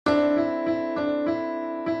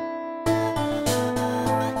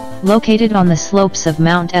Located on the slopes of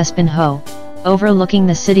Mount Espinho, overlooking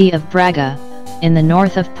the city of Braga, in the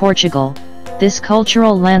north of Portugal, this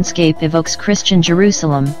cultural landscape evokes Christian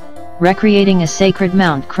Jerusalem, recreating a sacred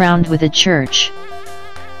mount crowned with a church.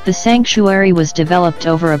 The sanctuary was developed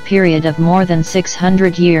over a period of more than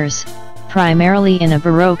 600 years, primarily in a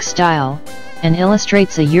Baroque style, and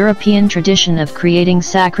illustrates a European tradition of creating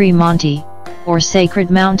Sacri Monte, or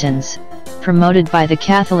sacred mountains, promoted by the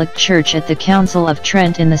Catholic Church at the Council of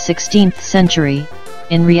Trent in the 16th century,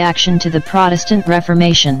 in reaction to the Protestant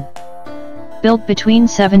Reformation. Built between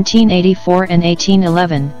 1784 and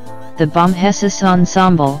 1811, the Bom Jesus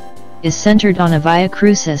Ensemble is centered on a Via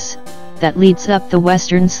Crucis that leads up the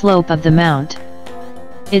western slope of the mount.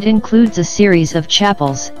 It includes a series of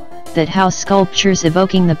chapels that house sculptures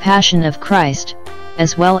evoking the Passion of Christ,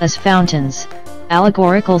 as well as fountains,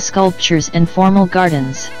 allegorical sculptures and formal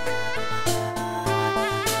gardens.